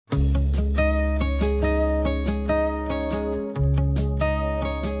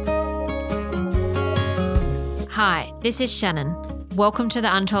Hi, this is Shannon. Welcome to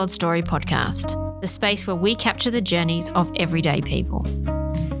the Untold Story podcast, the space where we capture the journeys of everyday people.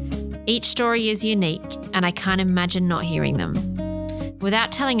 Each story is unique, and I can't imagine not hearing them.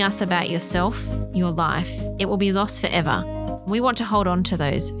 Without telling us about yourself, your life, it will be lost forever. We want to hold on to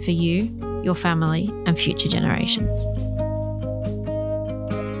those for you, your family, and future generations.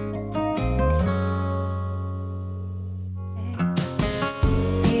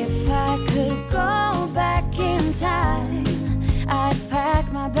 If I could go back in time, I'd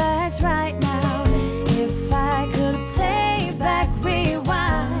pack my bags right now. If I could play back,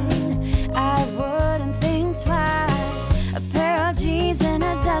 rewind, I wouldn't think twice. A pair of jeans and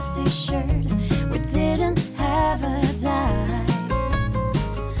a dusty shirt, we didn't have a dime.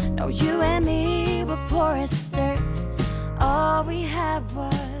 No, you and me were poor as dirt, all we had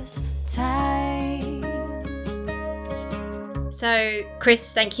was time. So,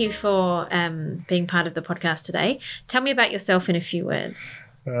 Chris, thank you for being part of the podcast today. Tell me about yourself in a few words.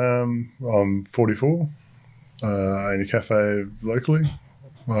 I'm 44. I own a cafe locally.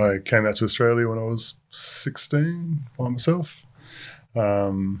 I came out to Australia when I was 16 by myself.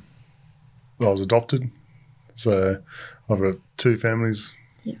 I was adopted, so I've got two families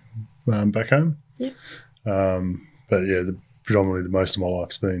back home. Yeah. But yeah, predominantly the most of my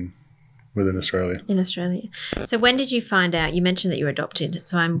life's been within Australia. In Australia. So when did you find out? You mentioned that you were adopted,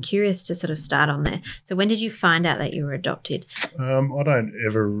 so I'm curious to sort of start on there. So when did you find out that you were adopted? I don't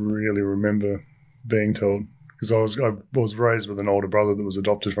ever really remember being told, because I was raised with an older brother that was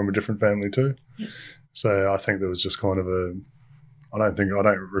adopted from a different family too. Yep. So I think there was just kind of I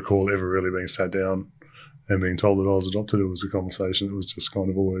don't recall ever really being sat down and being told that I was adopted. It was a conversation that was just kind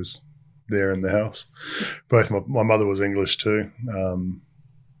of always there in the house. Both my mother was English too.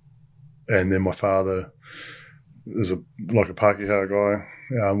 And then my father is like a Pākehā guy.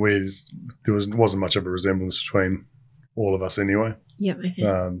 There wasn't much of a resemblance between all of us anyway. Yeah.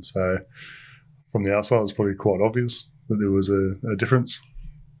 Okay. So from the outside, it was probably quite obvious that there was a difference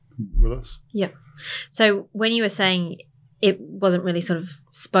with us. Yep. So when you were saying it wasn't really sort of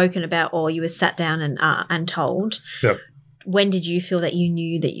spoken about, or you were sat down and told, yep. When did you feel that you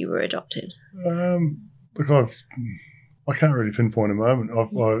knew that you were adopted? Look, I can't really pinpoint a moment.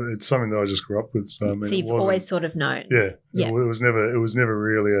 It's something that I just grew up with. So you've always sort of known. Yeah. Yeah. It was never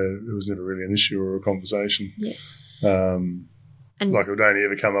really an issue or a conversation. Yeah. And like it would only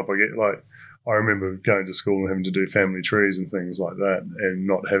ever come up. I remember going to school and having to do family trees and things like that, and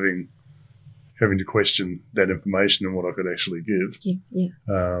not having to question that information and what I could actually give. Yeah.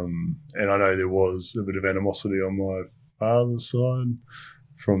 And I know there was a bit of animosity on my father's side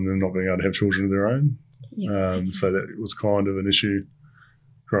from them not being able to have children of their own. Yeah. So that was kind of an issue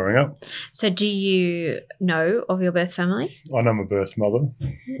growing up. So do you know of your birth family? I know my birth mother.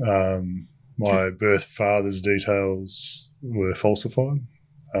 My birth father's details were falsified.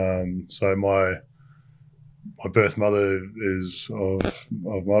 So my birth mother is of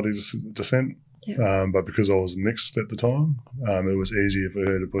Māori descent, but because I was mixed at the time, it was easier for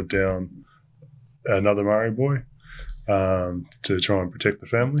her to put down another Māori boy to try and protect the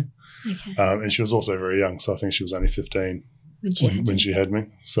family. Okay. And she was also very young, so I think she was only 15 when she had me.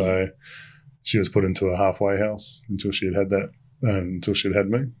 So she was put into a halfway house until she had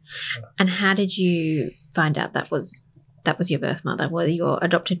me. And how did you find out that was your birth mother? Were your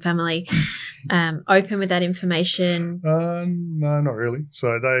adopted family open with that information? No, not really.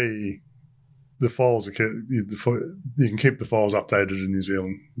 So the files are you can keep the files updated in New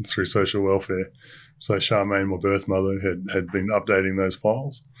Zealand through social welfare. So Charmaine, my birth mother, had been updating those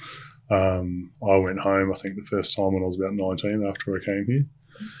files. I went home, I think the first time when I was about 19 after I came here.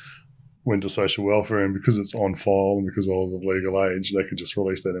 Went to social welfare, and because it's on file and because I was of legal age, they could just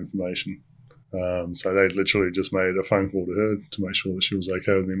release that information. So they literally just made a phone call to her to make sure that she was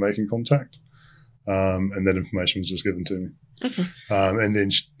okay with me making contact. And that information was just given to me. Okay. And then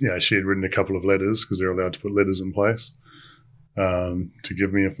she had written a couple of letters, because they're allowed to put letters in place to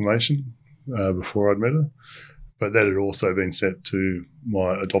give me information before I'd met her. But that had also been sent to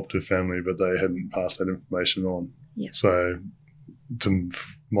my adoptive family, but they hadn't passed that information on. Yeah. So to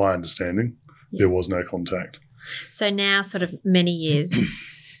my understanding, there was no contact. So now, sort of many years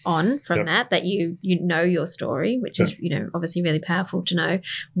on from that you know your story, which is obviously really powerful to know.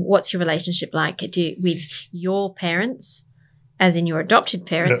 What's your relationship like with your parents, as in your adopted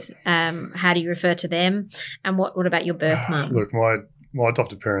parents? How do you refer to them, and what about your birth mum? Look, my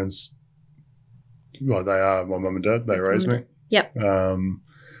adopted parents, like, they are my mum and dad. They raised me. Yep.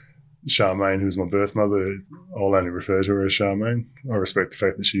 Charmaine, who's my birth mother, I'll only refer to her as Charmaine. I respect the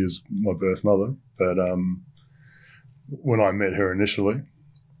fact that she is my birth mother, but when I met her initially,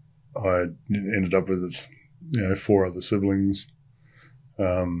 I ended up with 4 other siblings, all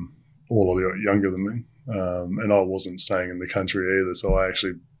a lot younger than me. And I wasn't staying in the country either, so I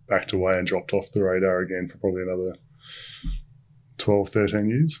actually backed away and dropped off the radar again for probably another 12, 13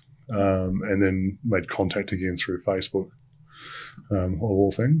 years, and then made contact again through Facebook, of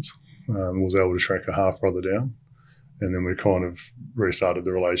all things. Was able to track a half-brother down, and then we kind of restarted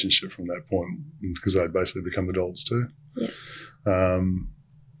the relationship from that point because they'd basically become adults too. Yeah.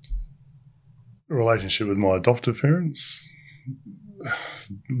 Relationship with my adoptive parents,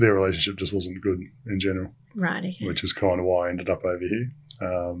 their relationship just wasn't good in general. Right, okay. Which is kind of why I ended up over here.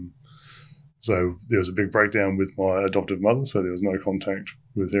 So there was a big breakdown with my adoptive mother, so there was no contact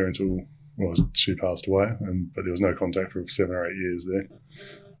with her until, well, she passed away, but there was no contact for 7 or 8 years there.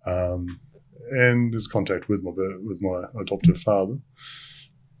 And there's contact with my adoptive father.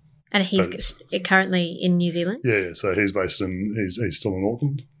 And he's currently in New Zealand? Yeah, so he's he's still in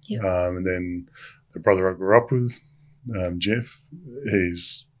Auckland. Yep. And then the brother I grew up with, Jeff,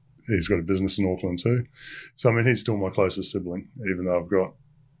 he's got a business in Auckland too. So, I mean, he's still my closest sibling, even though I've got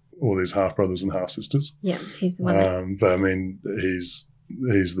all these half-brothers and half-sisters. Yeah, he's the one but, I mean, he's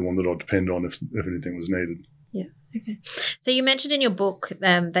the one that I'd depend on if anything was needed. Yeah, okay. So you mentioned in your book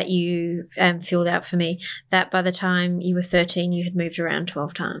that you filled out for me that by the time you were 13, you had moved around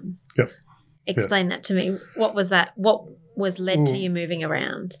 12 times. Yep. Explain that to me. What was that? What was led to you moving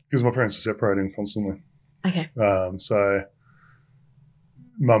around? Because my parents were separating constantly. Okay. So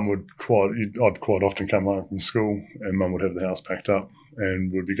Mum I'd quite often come home from school and Mum would have the house packed up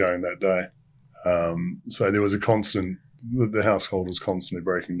and would be going that day. So there was the household was constantly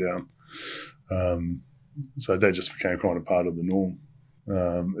breaking down. So that just became kind of part of the norm.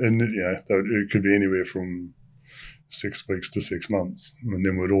 And, it could be anywhere from 6 weeks to 6 months. And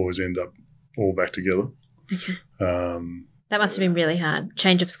then we'd always end up all back together. Okay. That must have been really hard.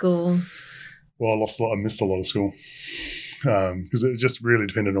 Change of school. Well, I missed a lot of school because it just really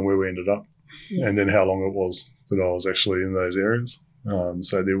depended on where we ended up and then how long it was that I was actually in those areas.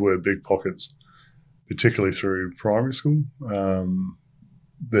 So there were big pockets, particularly through primary school,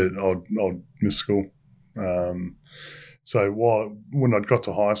 that I'd miss school. So when I'd got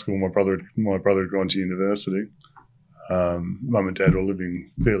to high school, my brother had gone to university. Mum and Dad were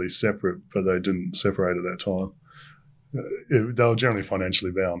living fairly separate, but they didn't separate at that time. They were generally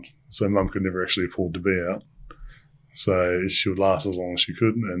financially bound, so Mum could never actually afford to be out. So she would last as long as she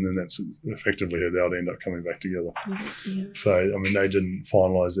could, and then that's effectively how they would end up coming back together. Yeah. So, I mean, they didn't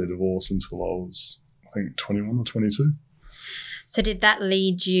finalise their divorce until I was, I think, 21 or 22. So did that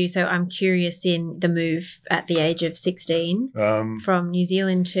lead you, so I'm curious in the move at the age of 16 from New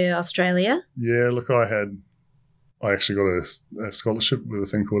Zealand to Australia? Yeah, look, I actually got a scholarship with a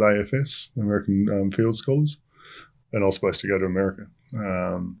thing called AFS, American Field Scholars, and I was supposed to go to America.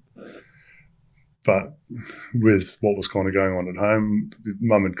 But with what was kind of going on at home,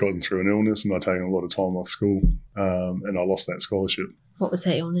 Mum had gotten through an illness and I'd taken a lot of time off school and I lost that scholarship. What was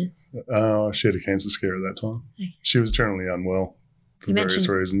her illness? She had a cancer scare at that time. Okay. She was generally unwell for various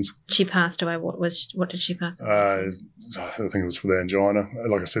reasons. She passed away. What did she pass away? I think it was for the angina.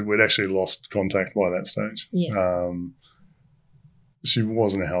 Like I said, we'd actually lost contact by that stage. Yeah. She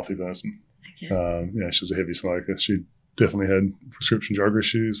wasn't a healthy person. Okay. She was a heavy smoker. She definitely had prescription drug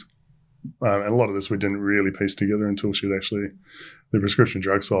issues. And a lot of this we didn't really piece together until she'd actually, the prescription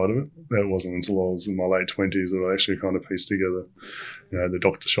drug side of it, that wasn't until I was in my late 20s that I actually kind of pieced together, the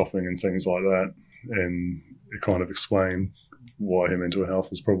doctor shopping and things like that. And it kind of explained why her mental health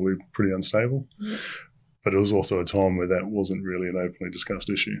was probably pretty unstable. Yeah. But it was also a time where that wasn't really an openly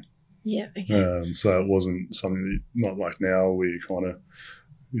discussed issue. Yeah, okay. So it wasn't something that, not like now where you kind of,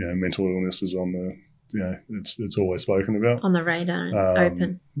 mental illness is on the, it's always spoken about. On the radar and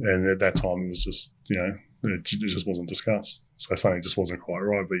open. And at that time it was just, it just wasn't discussed. So something just wasn't quite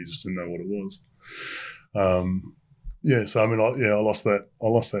right, but you just didn't know what it was. So I mean, I lost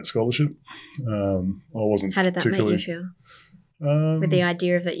that scholarship. I wasn't. How did that make you feel? With the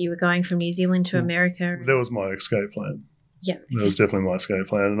idea of that you were going from New Zealand to America? That was my escape plan. Yeah. Okay. That was definitely my escape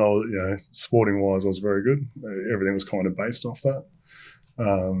plan. And I was, sporting wise, I was very good. Everything was kind of based off that.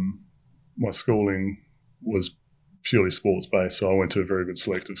 My schooling was purely sports based, so I went to a very good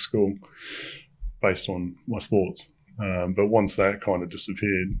selective school based on my sports. But once that kind of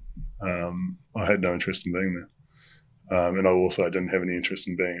disappeared, I had no interest in being there. And I also didn't have any interest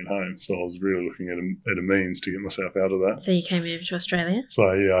in being at home. So I was really looking at a means to get myself out of that. So you came over to Australia? So,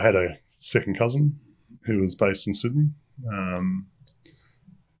 I had a second cousin who was based in Sydney.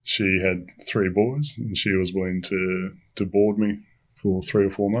 She had 3 boys and she was willing to board me for 3 or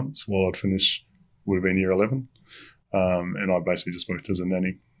 4 months while I'd finish, would have been year 11. And I basically just worked as a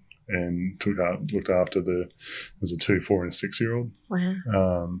nanny and looked after there's a 2, 4 and a 6-year-old.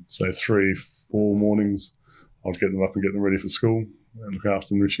 Wow. So 3, 4 mornings I'd get them up and get them ready for school and look after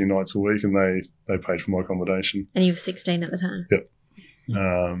them literally nights a week, and they paid for my accommodation. And you were 16 at the time? Yep.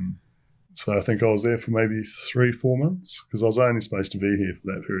 So I think I was there for maybe 3, 4 months because I was only supposed to be here for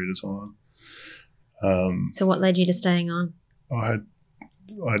that period of time. So what led you to staying on? I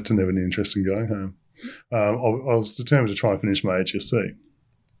didn't have any interest in going home. I was determined to try and finish my HSC,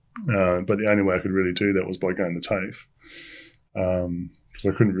 but the only way I could really do that was by going to TAFE, because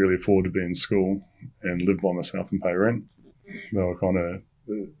I couldn't really afford to be in school and live by myself and pay rent.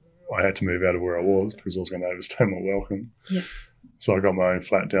 I had to move out of where I was because I was going to overstay my welcome. Yeah. So I got my own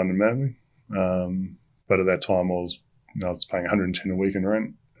flat down in Manly, but at that time I was paying $110 a week in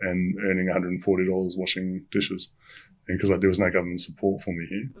rent and earning $140 washing dishes. And because there was no government support for me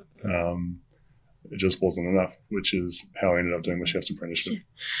here, it just wasn't enough, which is how I ended up doing my chef's apprenticeship.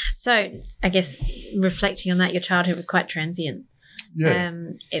 So I guess reflecting on that, your childhood was quite transient. Yeah.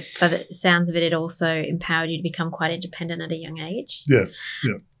 By the sounds of it, it also empowered you to become quite independent at a young age. Yeah.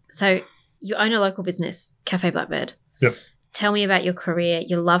 So you own a local business, Cafe Blackbird. Yep. Tell me about your career,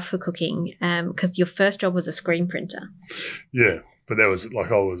 your love for cooking, because your first job was a screen printer. Yeah, but that was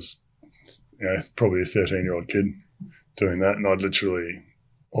like I was probably a 13-year-old kid doing that, and I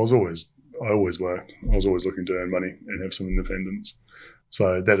always worked. I was always looking to earn money and have some independence.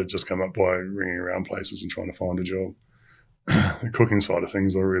 So that had just come up by ringing around places and trying to find a job. The cooking side of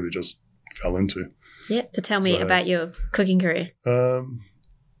things I really just fell into. Yeah, so tell me about your cooking career.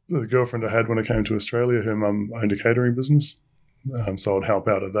 The girlfriend I had when I came to Australia, her mum owned a catering business, so I'd help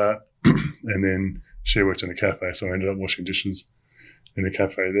out at that. And then she worked in a cafe, so I ended up washing dishes in a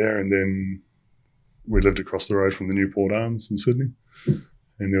cafe there. And then we lived across the road from the Newport Arms in Sydney,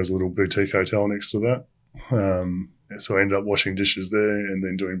 and there was a little boutique hotel next to that. So I ended up washing dishes there and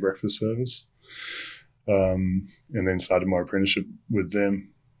then doing breakfast service, and then started my apprenticeship with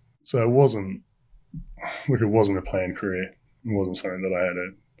them. So it wasn't a planned career. It wasn't something that I had a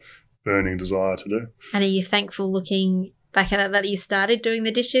burning desire to do. And are you thankful looking back at it that you started doing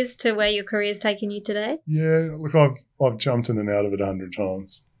the dishes to where your career's taken you today? Yeah, look, I've jumped in and out of it 100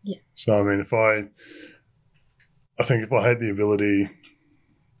 times. Yeah. So I mean, I think if I had the ability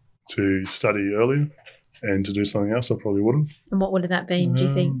to study earlier and to do something else, I probably would have. And what would have that been, do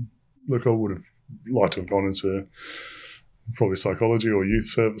you think? Look, I would have liked to have gone into probably psychology or youth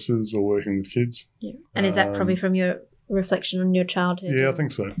services or working with kids. Yeah. And is that probably from your reflection on your childhood? Yeah, I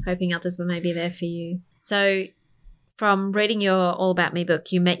think so. Hoping others were maybe there for you. So from reading your All About Me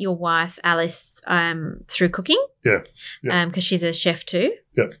book, you met your wife, Alice, through cooking? Yeah. Because she's a chef too?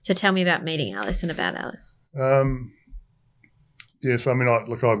 Yeah. So tell me about meeting Alice and about Alice. Yes, I mean,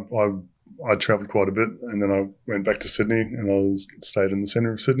 I travelled quite a bit, and then I went back to Sydney, and I stayed in the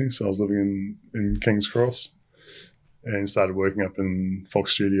centre of Sydney. So I was living in King's Cross, and started working up in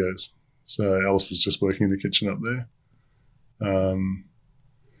Fox Studios. So Alice was just working in the kitchen up there.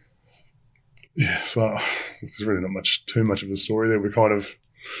 So there's really not too much of a story there.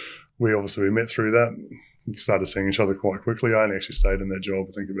 We obviously met through that. We started seeing each other quite quickly. I only actually stayed in that job,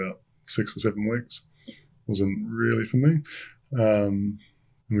 I think, about 6 or 7 weeks. Wasn't really for me. And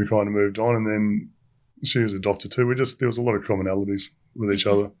we kind of moved on, and then she was adopted too. There was a lot of commonalities with each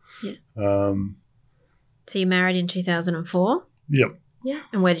other. Yeah. So you married in 2004? Yep. Yeah.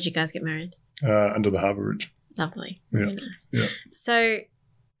 And where did you guys get married? Under the Harbour Bridge. Lovely. Yeah. Very nice. Yeah. So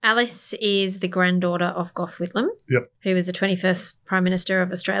Alice is the granddaughter of Gough Whitlam, yep, who was the 21st Prime Minister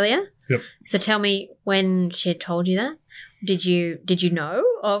of Australia. Yep. So tell me, when she had told you that, did you know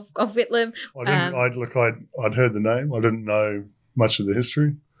of Whitlam? I'd heard the name. I didn't know much of the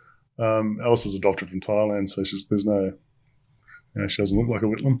history. Alice was adopted from Thailand, so she doesn't look like a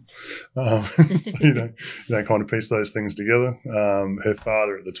Whitlam. So you don't kind of piece those things together. Her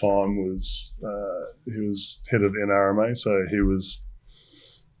father at the time he was head of the NRMA, so he was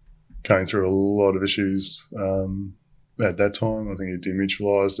going through a lot of issues at that time. I think he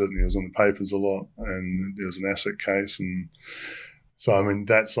demutualised it, and he was on the papers a lot, and there was an asset case. And so, I mean,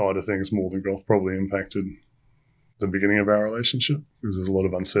 that side of things more than golf probably impacted the beginning of our relationship, because there's a lot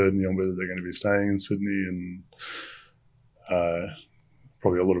of uncertainty on whether they're going to be staying in Sydney, and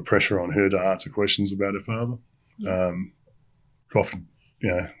probably a lot of pressure on her to answer questions about her father. Gough,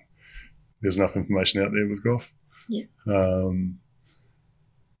 there's enough information out there with Gough. Yeah.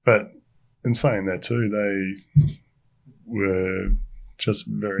 But in saying that too, they were just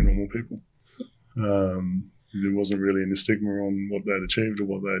very normal people. There wasn't really any stigma on what they'd achieved or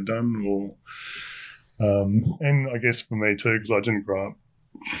what they had done, and I guess for me too, because I didn't grow up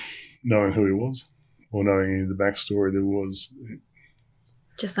knowing who he was or knowing any of the backstory.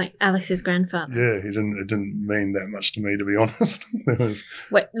 Just like Alex's grandfather. Yeah, it didn't mean that much to me, to be honest.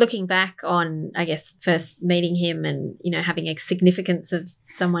 Looking back on, I guess, first meeting him and, you know, having a significance of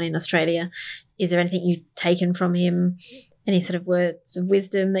someone in Australia, is there anything you've taken from him? Any sort of words of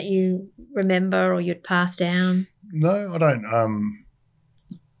wisdom that you remember or you'd pass down? No, I don't.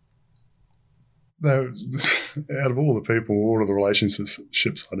 Out of all the people, all of the relationships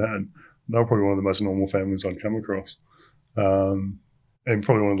I'd had, they were probably one of the most normal families I'd come across. And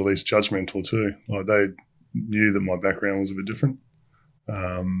probably one of the least judgmental too. Like, they knew that my background was a bit different.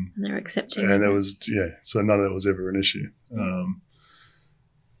 And they're accepting. And so none of that was ever an issue.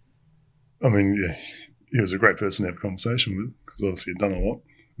 I mean, yeah, he was a great person to have a conversation with because obviously he'd done a lot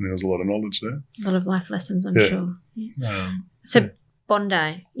and there was a lot of knowledge there. A lot of life lessons, I'm sure. Yeah. So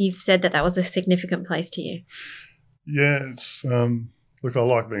Bondi, you've said that was a significant place to you. Yeah, it's look, I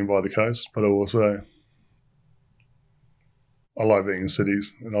like being by the coast, but I like being in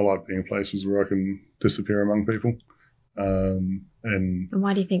cities and I like being in places where I can disappear among people. And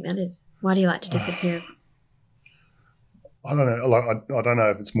why do you think that is? Why do you like to disappear? I don't know. I don't know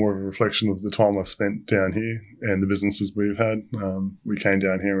if it's more of a reflection of the time I've spent down here and the businesses we've had. We came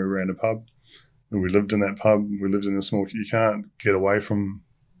down here and we ran a pub and we lived in that pub. We lived in a small. You can't get away from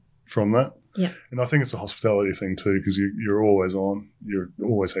that. Yeah. And I think it's a hospitality thing too because you're always on. You're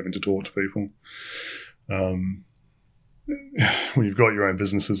always having to talk to people. When you've got your own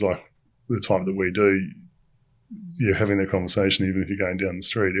businesses like the type that we do, you're having that conversation even if you're going down the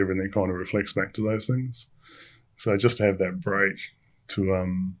street. Everything kind of reflects back to those things. So just to have that break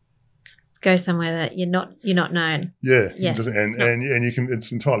to go somewhere that you're not known. Yeah. And you can.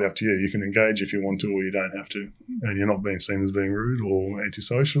 It's entirely up to you. You can engage if you want to, or you don't have to, and you're not being seen as being rude or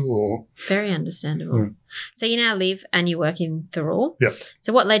antisocial or. Very understandable. Mm. So you now live and you work in Thirroul. Yep.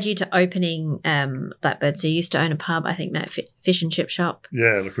 So what led you to opening Blackbird? So you used to own a pub, I think, Matt, fish and chip shop.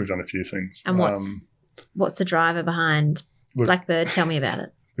 Yeah, look, we've done a few things. And what's the driver behind Blackbird? Tell me about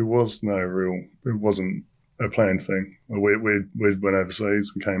it. There was no real. It wasn't a planned thing. We went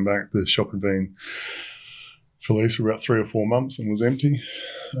overseas and came back. The shop had been for lease for about 3 or 4 months and was empty.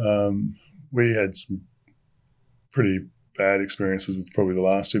 We had some pretty bad experiences with probably the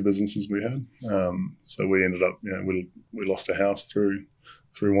last 2 businesses we had. So we ended up, we lost a house through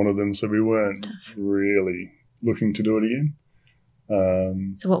one of them. So we weren't really looking to do it again.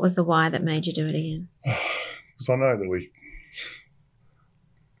 So what was the why that made you do it again? Because I know that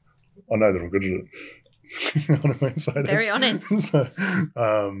I'm good at it. You know what I mean? So very honest. So,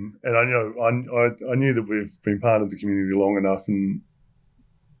 and I knew that we've been part of the community long enough, and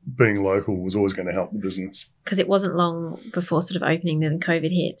being local was always going to help the business. Because it wasn't long before sort of opening, then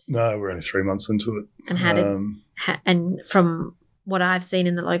COVID hit. No, we're only 3 months into it. And and from what I've seen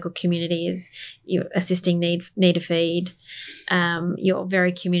in the local community is you're assisting need a feed. You're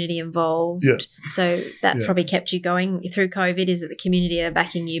very community involved. Yeah. So that's probably kept you going through COVID, is that the community are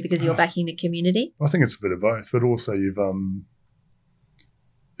backing you because you're backing the community? I think it's a bit of both, but also you've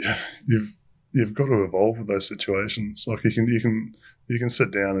got to evolve with those situations. Like you can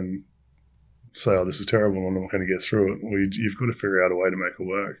sit down and say, oh, this is terrible, I'm not going to get through it. Or you've got to figure out a way to make it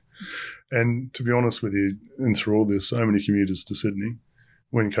work. And to be honest with you, in Thirroul, there's so many commuters to Sydney.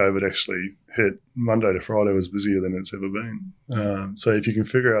 When COVID actually hit, Monday to Friday was busier than it's ever been. So if you can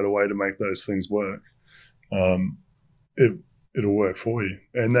figure out a way to make those things work, it'll work for you.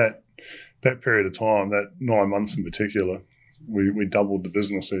 And that period of time, that 9 months in particular, we doubled the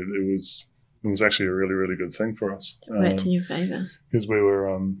business. It was actually a really, really good thing for us. It worked in your favour. Because we were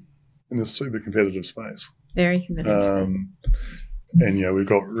in a super competitive space. Very competitive space. And, we've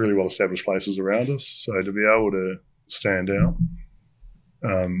got really well-established places around us. So to be able to stand out,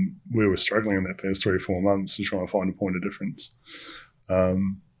 we were struggling in that first 3 or 4 months to try and find a point of difference.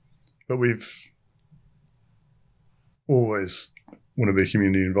 But we've always want to be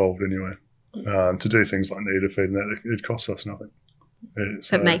community involved anyway. To do things like need a feed and that, it costs us nothing.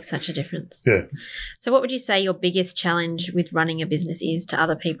 So it makes such a difference. Yeah. So what would you say your biggest challenge with running a business is to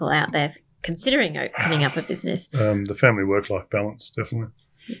other people out there considering opening up a business? The family work-life balance, definitely.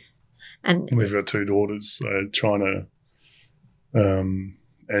 And we've got 2 daughters, so trying to, and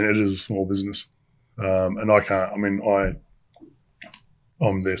it is a small business. And I can't,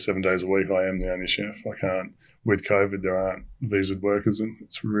 I'm there 7 days a week. I am the only chef. I can't, with COVID, there aren't visaed workers in.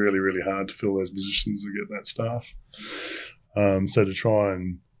 It's really, really hard to fill those positions and get that staff. So to try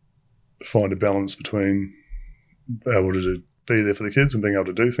and find a balance between being able to be there for the kids and being able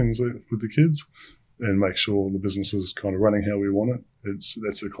to do things with the kids and make sure the business is kind of running how we want it,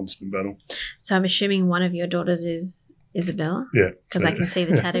 that's a constant battle. So I'm assuming one of your daughters is Isabella? Yeah. Because I can see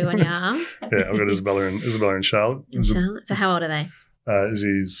the tattoo on your arm. Yeah, I've got Isabella and Charlotte. So how old are they?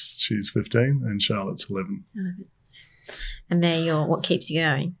 She's 15 and Charlotte's 11. And they're what keeps you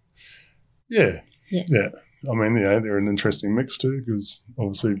going? Yeah. I mean, they're an interesting mix too, because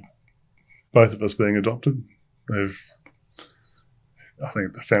obviously both of us being adopted, I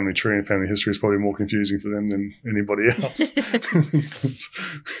think the family tree and family history is probably more confusing for them than anybody else.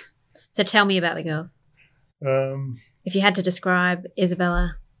 So tell me about the girls. If you had to describe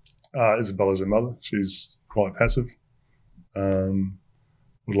Isabella. Isabella's her mother. She's quite passive.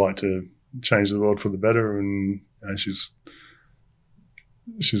 Would like to change the world for the better, and she's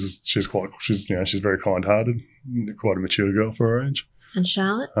very kind-hearted, quite a mature girl for her age. And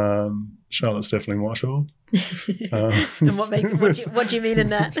Charlotte? Charlotte's definitely my child. And what do you mean in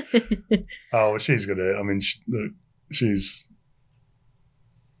that? Oh, well, she's got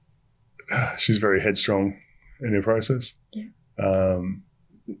she's very headstrong in her process. Yeah.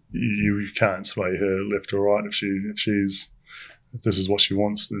 You can't sway her left or right. If this is what she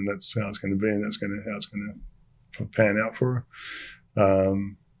wants, then that's how it's going to be, and that's how it's going to pan out for her.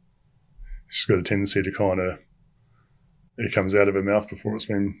 She's got a tendency to kind of, it comes out of her mouth before it's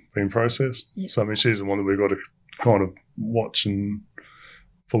been processed. Yep. So I mean, she's the one that we've got to kind of watch and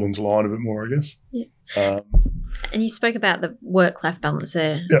pull into line a bit more, I guess. Yeah. And you spoke about the work-life balance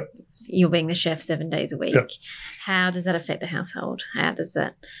there. Yep. You're being the chef 7 days a week. Yep. How does that affect the household? How does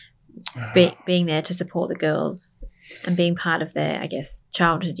that being there to support the girls and being part of their, I guess,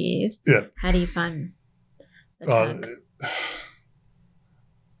 childhood years? Yeah. How do you find the time?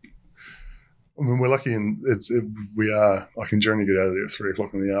 I mean, we're lucky I can generally get out of there at 3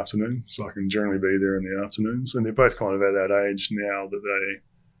 o'clock in the afternoon, so I can generally be there in the afternoons. And they're both kind of at that age now that they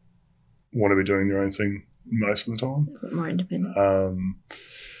want to be doing their own thing most of the time. A bit more independence.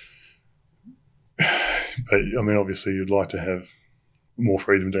 But, I mean, obviously you'd like to have more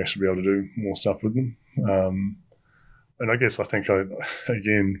freedom to actually be able to do more stuff with them. And I guess I think,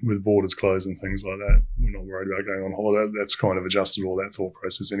 again, with borders closed and things like that, we're not worried about going on holiday. That's kind of adjusted all that thought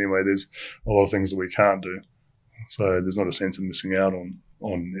process anyway. There's a lot of things that we can't do. So there's not a sense of missing out on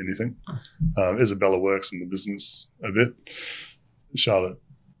anything. Isabella works in the business a bit. Charlotte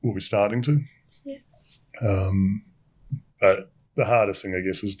will be starting to. Yeah. But the hardest thing, I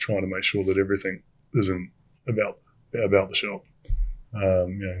guess, is trying to make sure that everything isn't about the shop.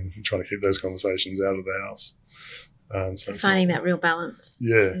 Trying to keep those conversations out of the house. So finding that real balance.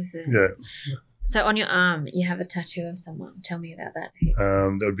 Yeah. So on your arm, you have a tattoo of someone. Tell me about that.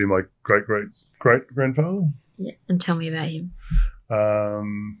 That would be my great-great-great-grandfather. Yeah, and tell me about him.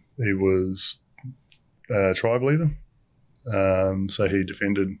 He was a tribe leader. So he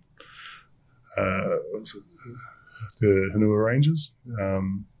defended the Hanua Ranges,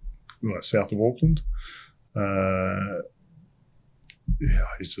 south of Auckland.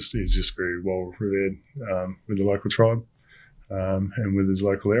 He's just very well revered with the local tribe and with his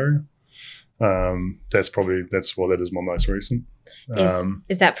local area. That is my most recent.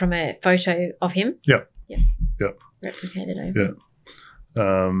 Is that from a photo of him? Yep. Replicated over.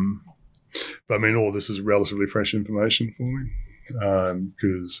 Yeah. But I mean, all this is relatively fresh information for me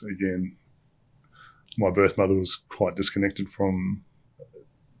because, again, my birth mother was quite disconnected from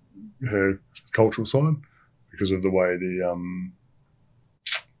her cultural side because of the way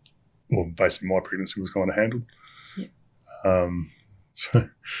basically my pregnancy was kind of handled. Yeah.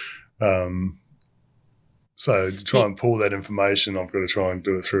 So to try and pull that information, I've got to try and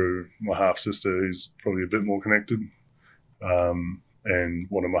do it through my half-sister, who's probably a bit more connected, and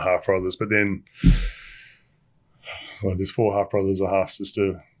one of my half-brothers. But then there's 4 half-brothers, a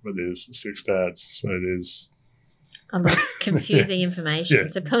half-sister, but there's 6 dads. So there's a lot of confusing information. Yeah.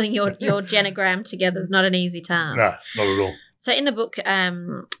 So pulling your genogram together is not an easy task. Nah, not at all. So in the book, I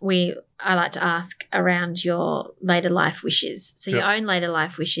like to ask around your later life wishes. So your own later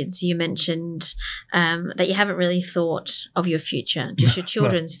life wishes, you mentioned that you haven't really thought of your future, just your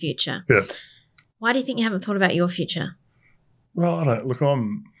children's future. Yeah. Why do you think you haven't thought about your future? Well, I don't. Look,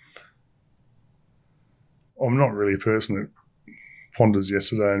 I'm not really a person that ponders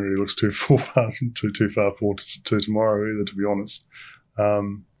yesterday and really looks too far forward to tomorrow either, to be honest.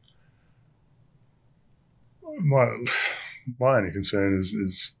 My only concern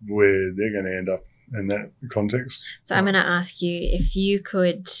is where they're going to end up in that context. So I'm going to ask you if you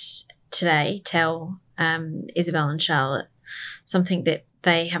could today tell Isabel and Charlotte something that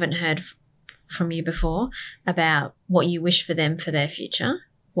they haven't heard from you before about what you wish for them for their future,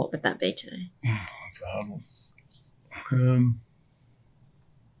 what would that be today? That's a hard one.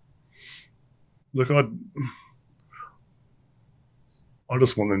 Look, I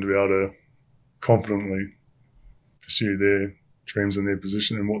just want them to be able to confidently pursue their dreams and their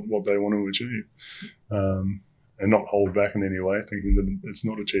position and what they want to achieve. not hold back in any way, thinking that it's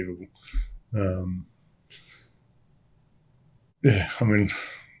not achievable. I mean,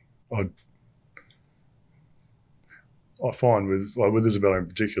 I find with Isabella in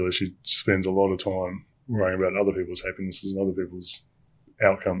particular, she spends a lot of time worrying about other people's happinesses and other people's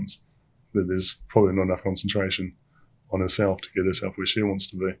outcomes, that there's probably not enough concentration on herself to get herself where she wants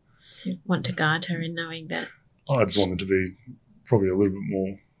to be. You want to guide her in knowing that. I just want her to be probably a little bit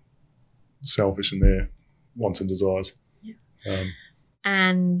more selfish in their wants and desires. Yeah.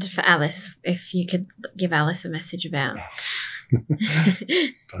 And for Alice, if you could give Alice a message about...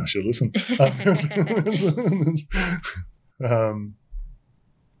 I should listen.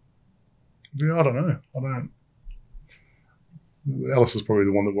 Yeah, I don't know. Alice is probably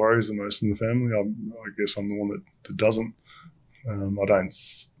the one that worries the most in the family. I guess I'm the one that doesn't.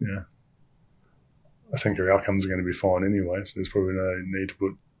 I think her outcomes are going to be fine anyway, so there's probably no need to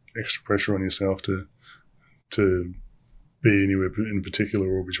put extra pressure on yourself to be anywhere in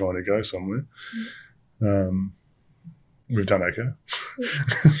particular or be trying to go somewhere. We've done okay.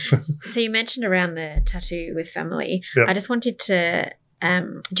 So you mentioned around the tattoo with family. Yep. I just wanted to...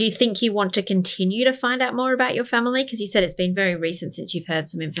 do you think you want to continue to find out more about your family? Because you said it's been very recent since you've heard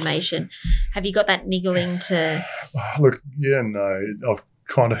some information. Have you got that niggling to... Look, yeah, no. I've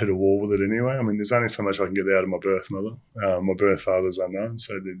kind of hit a wall with it anyway. I mean, there's only so much I can get out of my birth mother. My birth father's unknown,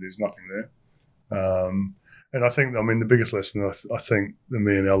 so there's nothing there. And I think, the biggest lesson I think that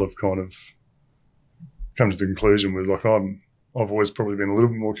me and Elle have kind of come to the conclusion was, like, I've always probably been a little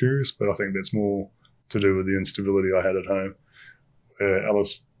bit more curious, but I think that's more to do with the instability I had at home.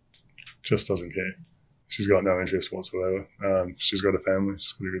 Alice just doesn't care. She's got no interest whatsoever. She's got a family.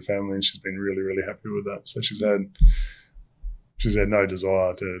 She's got a good family, and she's been really, really happy with that. So she's had no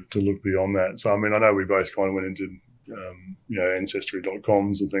desire to look beyond that. So, I know we both kind of went into,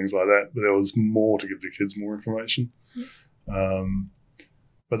 ancestry.coms and things like that, but there was more to give the kids more information.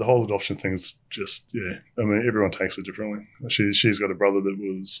 But the whole adoption thing is just, everyone takes it differently. She's got a brother that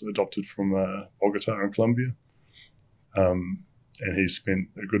was adopted from Bogota in Colombia. And he spent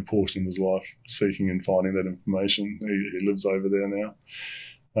a good portion of his life seeking and finding that information. He lives over there now.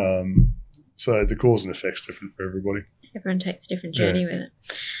 So the cause and effect's different for everybody. Everyone takes a different journey with it.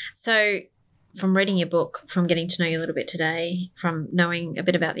 So from reading your book, from getting to know you a little bit today, from knowing a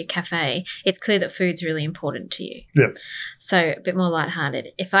bit about your cafe, it's clear that food's really important to you. Yeah. So a bit more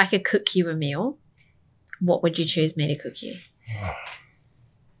lighthearted. If I could cook you a meal, what would you choose me to cook you?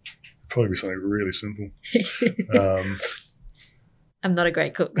 Probably be something really simple. I'm not a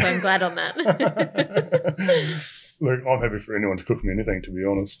great cook, so I'm glad on that. Look, I'm happy for anyone to cook me anything, to be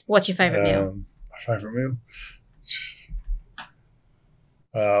honest. What's your favourite meal? My favourite meal?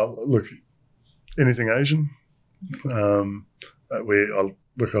 Look, anything Asian. I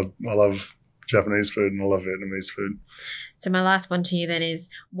love Japanese food and I love Vietnamese food. So my last one to you then is,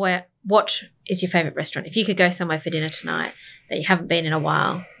 what is your favourite restaurant? If you could go somewhere for dinner tonight that you haven't been in a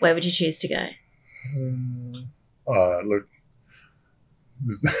while, where would you choose to go? Look,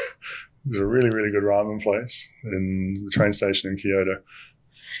 there's a really, really good ramen place in the train station in Kyoto.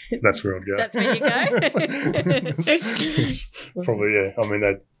 That's where I'd go. That's where you go? Probably, yeah.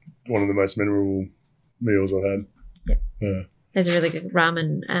 That's one of the most memorable meals I've had. Yep. Yeah. There's a really good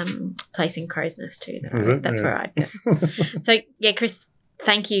ramen place in Crow's Nest too. That's where I'd go. So, yeah, Chris,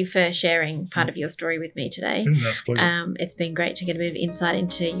 thank you for sharing part of your story with me today. That's a pleasure. It's been great to get a bit of insight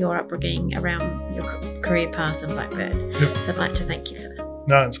into your upbringing around your career path and Blackbird. Yep. So I'd like to thank you for that.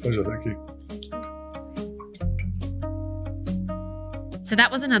 No, it's a pleasure. Thank you. So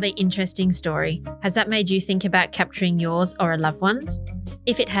that was another interesting story. Has that made you think about capturing yours or a loved one's?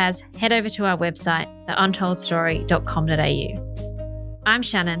 If it has, head over to our website, theuntoldstory.com.au. I'm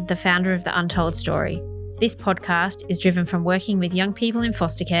Shannon, the founder of The Untold Story. This podcast is driven from working with young people in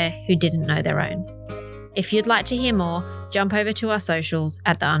foster care who didn't know their own. If you'd like to hear more, jump over to our socials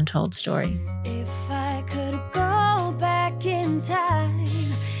at The Untold Story. If I could go back in time,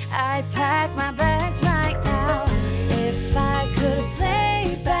 I'd pack my bags right now. If I could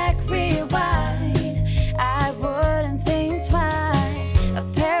play back, rewind, I wouldn't think twice. A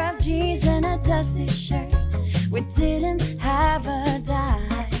pair of jeans and a dusty shirt, we didn't have a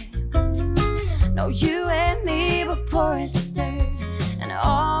dime. No, you and me were poor and stirred, and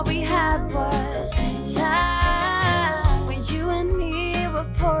all we had was time. When you and me were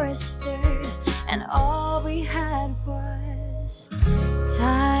poor and stirred, and all we had was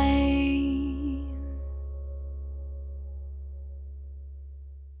time.